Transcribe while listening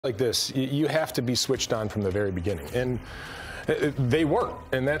like this, you have to be switched on from the very beginning, and they weren't,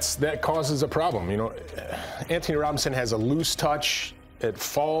 and that causes a problem. You know, Anthony Robinson has a loose touch. It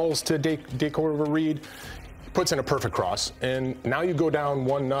falls to Decor Reed, puts in a perfect cross, and now you go down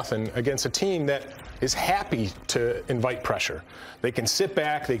 1-0 against a team that is happy to invite pressure. They can sit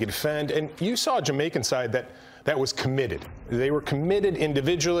back, they can defend, and you saw a Jamaican side that was committed. They were committed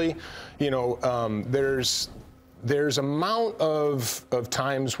individually. You know, there's amount of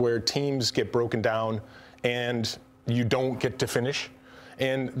times where teams get broken down and you don't get to finish,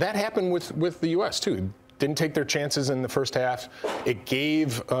 and that happened with the U.S. too. Didn't take their chances in the first half. It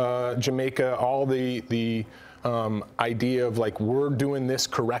gave Jamaica all the idea of, like, we're doing this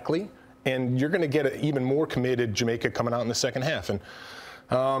correctly, and you're going to get an even more committed Jamaica coming out in the second half. And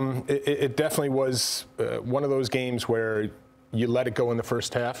it definitely was one of those games where you let it go in the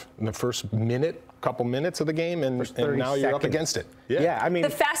first half, in the first couple minutes of the game, and now you're up against it. Yeah, I mean, the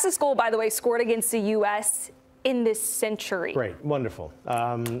fastest goal, by the way, scored against the U.S. in this century. Great, wonderful.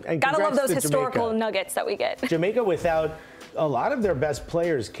 And gotta love those historical Jamaica. Nuggets that we get. Jamaica, without a lot of their best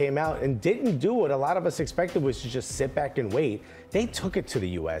players, came out and didn't do what a lot of us expected, was to just sit back and wait. They took it to the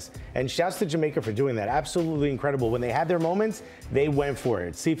U.S. And shouts to Jamaica for doing that. Absolutely incredible. When they had their moments, they went for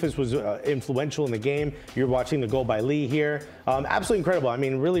it. Cephas was influential in the game. You're watching the goal by Lee here. Absolutely incredible. I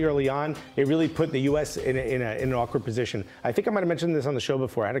mean, really early on, it really put the U.S. in an awkward position. I think I might have mentioned this on the show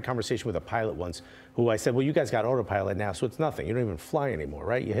before. I had a conversation with a pilot once who I said, well, you guys got autopilot now, so it's nothing. You don't even fly anymore,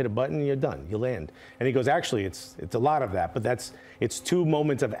 right? You hit a button, you're done. You land. And he goes, actually, it's a lot of that, but it's 2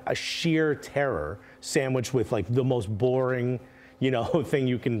 moments of a sheer terror sandwiched with, like, the most boring, you know, thing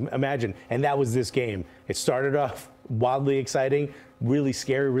you can imagine. And that was this game. It started off wildly exciting, really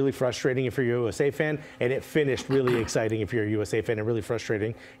scary, really frustrating if you're a USA fan, and it finished really exciting if you're a USA fan, and really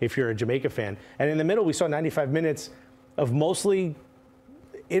frustrating if you're a Jamaica fan. And in the middle, we saw 95 minutes of mostly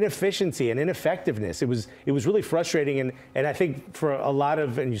inefficiency and ineffectiveness. It was really frustrating, and I think for a lot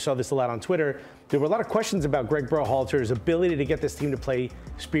of, and you saw this a lot on Twitter, there were a lot of questions about Greg Berhalter's ability to get this team to play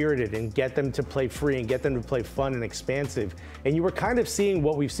spirited and get them to play free and get them to play fun and expansive. And you were kind of seeing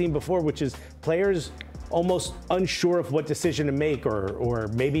what we've seen before, which is players almost unsure of what decision to make, or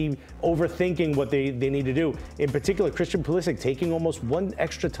maybe overthinking what they need to do. In particular, Christian Pulisic taking almost 1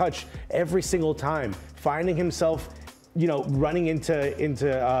 extra touch every single time, finding himself, you know, running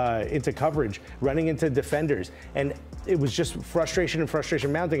into coverage, running into defenders. And it was just frustration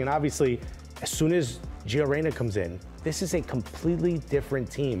mounting. And obviously, as soon as Gio Reyna comes in, this is a completely different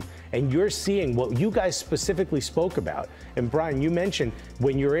team. And you're seeing what you guys specifically spoke about. And Brian, you mentioned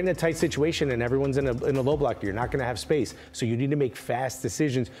when you're in a tight situation and everyone's in a low block, you're not going to have space. So you need to make fast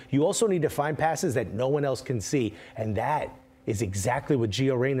decisions. You also need to find passes that no one else can see. And that is exactly what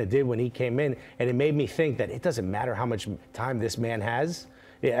Gio Reyna did when he came in. And it made me think that it doesn't matter how much time this man has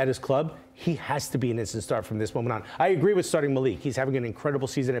at his club, he has to be an instant start from this moment on. I agree with starting Malik. He's having an incredible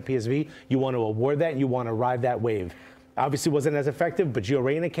season at PSV. You want to award that, and you want to ride that wave. Obviously wasn't as effective, but Gio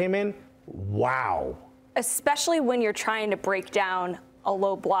Reyna came in, wow. Especially when you're trying to break down a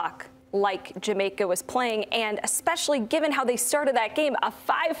low block like Jamaica was playing, and especially given how they started that game. A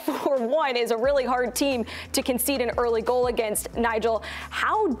 5-4-1 is a really hard team to concede an early goal against. Nigel,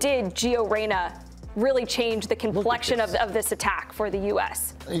 how did Gio Reyna really change the complexion of this attack for the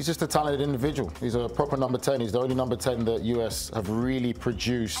U.S.? He's just a talented individual. He's a proper number 10. He's the only number 10 that U.S. have really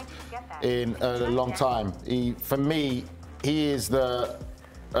produced in a long time. For me, he is the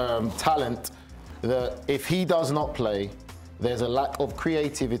talent that if he does not play, there's a lack of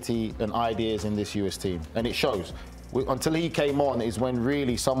creativity and ideas in this U.S. team, and it shows. Until he came on is when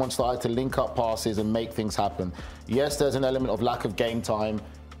really someone started to link up passes and make things happen. Yes, there's an element of lack of game time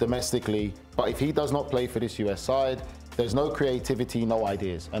domestically, but if he does not play for this US side, there's no creativity, no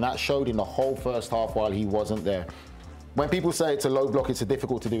ideas. And that showed in the whole first half while he wasn't there. When people say it's a low block, it's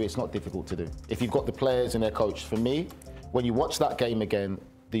difficult to do, it's not difficult to do. If you've got the players and their coach. For me, when you watch that game again,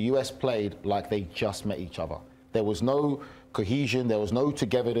 the US played like they just met each other. There was no cohesion, there was no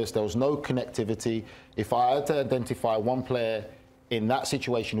togetherness, there was no connectivity. If I had to identify one player in that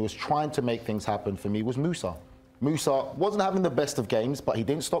situation who was trying to make things happen, for me was Musa. Musa wasn't having the best of games, but he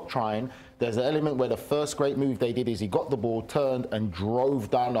didn't stop trying. There's an element where the first great move they did is he got the ball, turned, and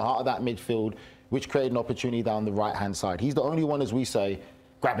drove down the heart of that midfield, which created an opportunity down the right-hand side. He's the only one, as we say,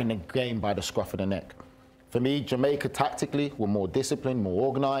 grabbing the game by the scruff of the neck. For me, Jamaica tactically were more disciplined, more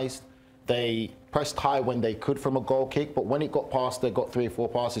organised. They pressed high when they could from a goal kick, but when it got past, they got 3 or 4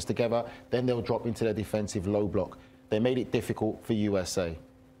 passes together, then they'll drop into their defensive low block. They made it difficult for USA.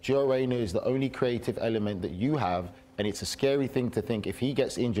 Gio Reyna is the only creative element that you have, and it's a scary thing to think if he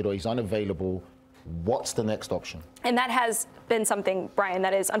gets injured or he's unavailable, what's the next option? And that has been something, Brian,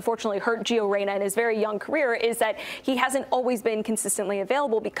 that has unfortunately hurt Gio Reyna in his very young career, is that he hasn't always been consistently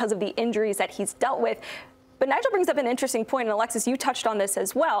available because of the injuries that he's dealt with. But Nigel brings up an interesting point, and Alexis, you touched on this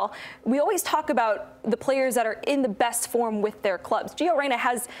as well. We always talk about the players that are in the best form with their clubs. Gio Reyna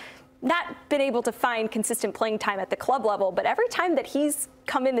has not been able to find consistent playing time at the club level, but every time that he's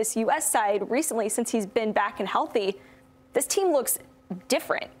come in this U.S. side recently, since he's been back and healthy, this team looks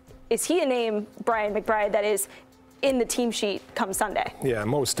different. Is he a name, Brian McBride, that is in the team sheet come Sunday? Yeah,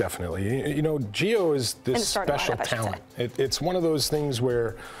 most definitely. You know, Gio is this special talent. It's one of those things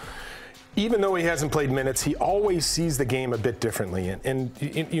where, even though he hasn't played minutes, he always sees the game a bit differently. And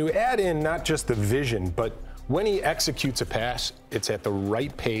you add in not just the vision, but when he executes a pass, it's at the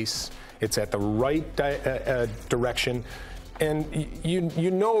right pace, it's at the right direction, and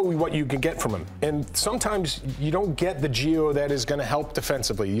you know what you can get from him. And sometimes you don't get the Gio that is going to help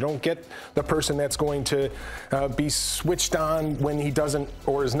defensively. You don't get the person that's going to be switched on when he doesn't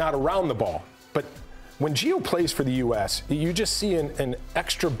or is not around the ball. But when Gio plays for the U.S., you just see an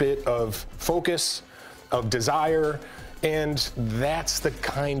extra bit of focus, of desire, and that's the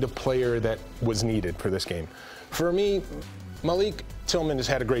kind of player that was needed for this game. For me, Malik Tillman has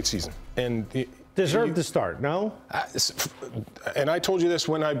had a great season. And deserved to start, no? And I told you this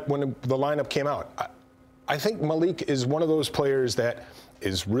when the lineup came out. I think Malik is one of those players that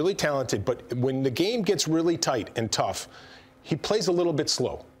is really talented, but when the game gets really tight and tough, he plays a little bit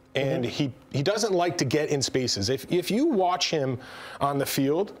slow. And he doesn't like to get in spaces. If you watch him on the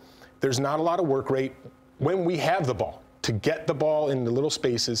field, there's not a lot of work rate when we have the ball, to get the ball in the little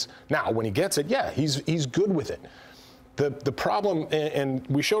spaces. Now, when he gets it, yeah, he's good with it. The problem, and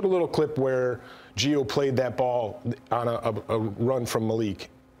we showed a little clip where Gio played that ball on a run from Malik,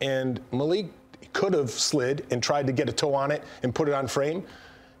 and Malik could have slid and tried to get a toe on it and put it on frame,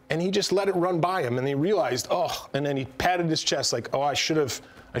 and he just let it run by him, and he realized, oh, and then he patted his chest like, oh, I should have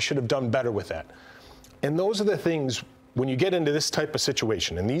done better with that. And those are the things, when you get into this type of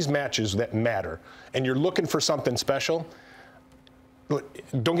situation, and these matches that matter, and you're looking for something special,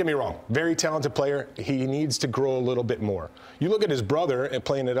 don't get me wrong, very talented player. He needs to grow a little bit more. You look at his brother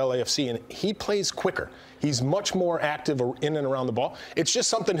playing at LAFC, and he plays quicker. He's much more active in and around the ball. It's just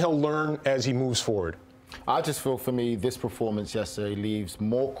something he'll learn as he moves forward. I just feel, for me, this performance yesterday leaves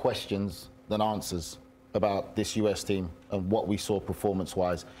more questions than answers about this US team and what we saw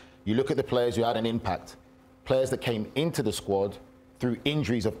performance-wise. You look at the players who had an impact, players that came into the squad through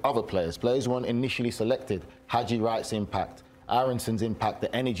injuries of other players who weren't initially selected. Haji Wright's impact, Aronson's impact,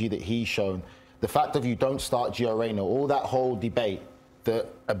 the energy that he's shown, the fact that you don't start Gio Reyna, all that whole debate, the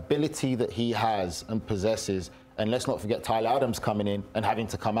ability that he has and possesses, and let's not forget Tyler Adams coming in and having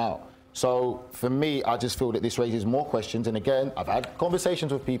to come out. So for me, I just feel that this raises more questions. And again, I've had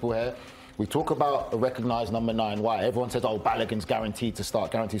conversations with people here. We talk about a recognised number 9. Why? Everyone says, oh, Balogun's guarantees to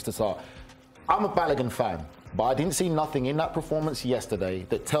start. I'm a Balogun fan, but I didn't see nothing in that performance yesterday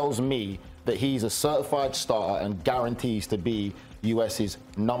that tells me that he's a certified starter and guarantees to be US's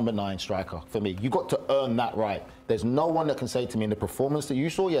number 9 striker for me. You got to earn that right. There's no one that can say to me in the performance that you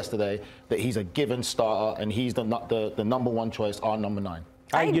saw yesterday that he's a given starter and he's the number 1 choice, our number 9.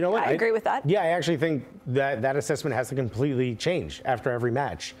 You know what? I agree with that. Yeah, I actually think that assessment has to completely change after every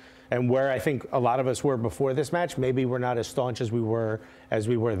match. And where I think a lot of us were before this match, maybe we're not as staunch as we were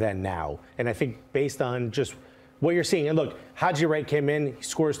then now. And I think based on just what you're seeing, and look, Haji Wright came in, he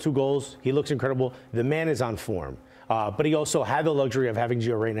scores 2 goals, he looks incredible. The man is on form. But he also had the luxury of having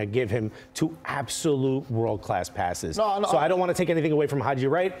Gio Reyna give him 2 absolute world-class passes. So I don't want to take anything away from Haji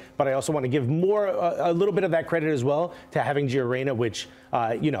Wright, but I also want to give a little bit of that credit as well to having Gio Reyna, which,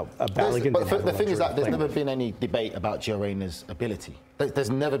 Balogun. But the thing is that there's never been any debate about Gio Reyna's ability.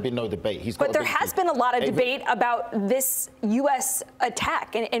 There's never been no debate. But there has been a lot of debate about this U.S.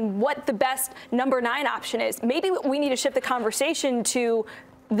 attack and what the best number 9 option is. Maybe we need to shift the conversation to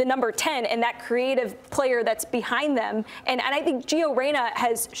the number 10 and that creative player that's behind them. And I think Gio Reyna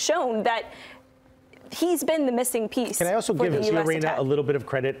has shown that he's been the missing piece. Can I also give Gio Reyna a little bit of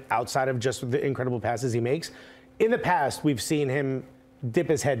credit outside of just the incredible passes he makes? In the past, we've seen him dip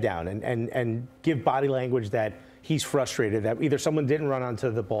his head down and give body language that he's frustrated, that either someone didn't run onto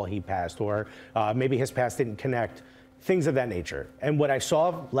the ball he passed or maybe his pass didn't connect, things of that nature. And what I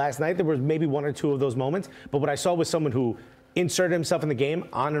saw last night, there was maybe 1 or 2 of those moments, but what I saw was someone who inserted himself in the game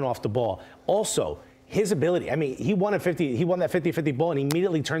on and off the ball. Also, his ability. I mean, he won that 50-50 ball and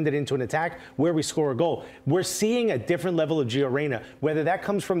immediately turned it into an attack where we score a goal. We're seeing a different level of Gio Reyna, whether that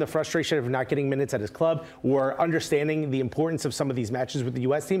comes from the frustration of not getting minutes at his club or understanding the importance of some of these matches with the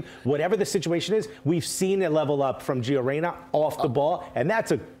U.S. team. Whatever the situation is, we've seen it level up from Gio Reyna off the ball, and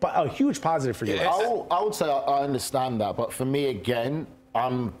that's a huge positive for you. I would say I understand that, but for me, again,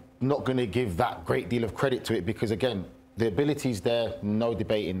 I'm not going to give that great deal of credit to it because, again, the ability's there, no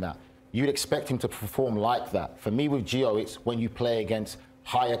debating that. You'd expect him to perform like that. For me, with Gio, it's when you play against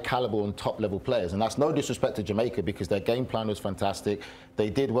higher caliber and top-level players. And that's no disrespect to Jamaica because their game plan was fantastic. They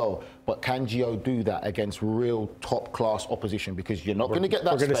did well. But can Gio do that against real top-class opposition? Because you're not going to get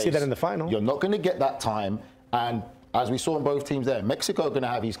that space. We're going to see that in the final. You're not going to get that time. And as we saw in both teams there, Mexico are going to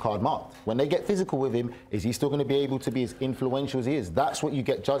have his card marked. When they get physical with him, is he still going to be able to be as influential as he is? That's what you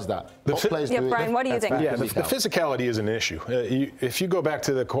get judged at. Brian, what do you think? Yeah, the physicality is an issue. If you go back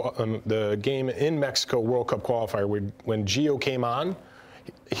to the game in Mexico World Cup qualifier when Gio came on,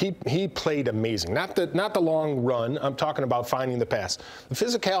 he played amazing. Not the long run. I'm talking about finding the pass. The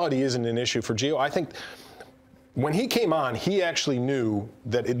physicality isn't an issue for Gio. I think when he came on, he actually knew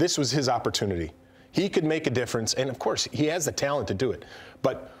that this was his opportunity. He could make a difference, and of course, he has the talent to do it.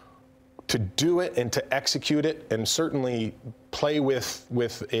 But to do it and to execute it and certainly play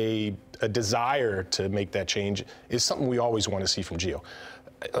with a desire to make that change is something we always want to see from Gio.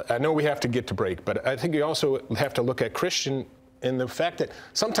 I know we have to get to break, but I think you also have to look at Christian and the fact that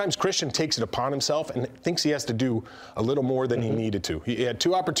sometimes Christian takes it upon himself and thinks he has to do a little more than he needed to. He had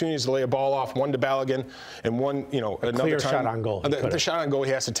 2 opportunities to lay a ball off, one to Balogun and one, another clear time. Shot on goal. The shot on goal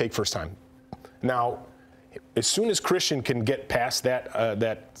he has to take first time. Now, as soon as Christian can get past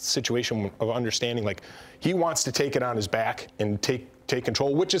that situation of understanding, like he wants to take it on his back and take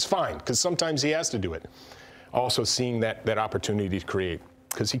control, which is fine because sometimes he has to do it. Also seeing that opportunity to create,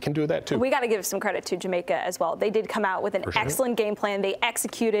 because he can do that too. We got to give some credit to Jamaica as well. They did come out with an excellent game plan. They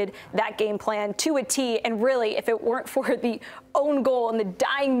executed that game plan to a T. And really, if it weren't for the own goal in the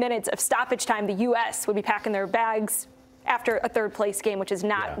dying minutes of stoppage time, the U.S. would be packing their bags after a third-place game, which is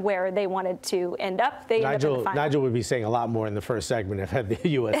not where they wanted to end up. They ended up in the final. Nigel would be saying a lot more in the first segment if had the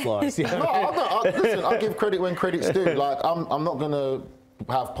U.S. lost. Listen, I'll give credit when credit's due. Like, I'm not going to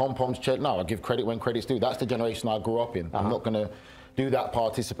have pom-poms check. No, I'll give credit when credit's due. That's the generation I grew up in. I'm not going to do that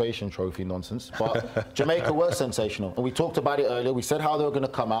participation trophy nonsense. But Jamaica were sensational. And we talked about it earlier. We said how they were going to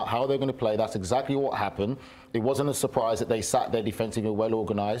come out, how they were going to play. That's exactly what happened. It wasn't a surprise that they sat there defensively well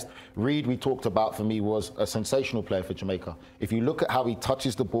organised. Reed, we talked about, for me, was a sensational player for Jamaica. If you look at how he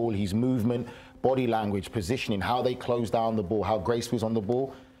touches the ball, his movement, body language, positioning, how they close down the ball, how Grace was on the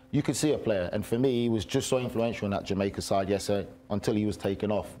ball, you could see a player. And for me, he was just so influential in that Jamaica side yesterday until he was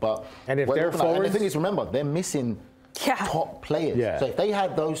taken off. But and if they're forwards, and the thing is, remember, they're missing top players. Yeah. So if they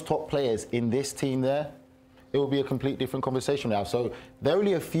had those top players in this team there, it would be a complete different conversation now. So they're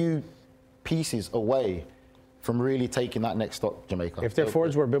only a few pieces away from really taking that next stop, Jamaica. If their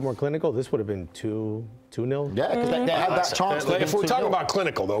forwards were a bit more clinical, this would have been 2-0. Yeah, because they had that chance. If we're talking about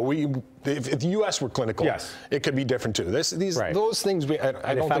clinical, though, if the U.S. were clinical, it could be different too. Those things, I don't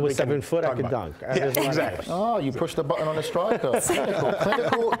think if I was 7 foot, I could dunk. Yeah, exactly. Oh, you pushed the button on the striker.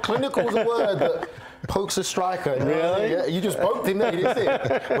 Clinical is a word that pokes a striker. Really? Yeah, you just poked him there. You didn't see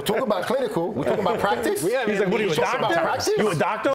it. We're talking about clinical. We're talking about practice. He's like, what are you, a doctor? You a doctor?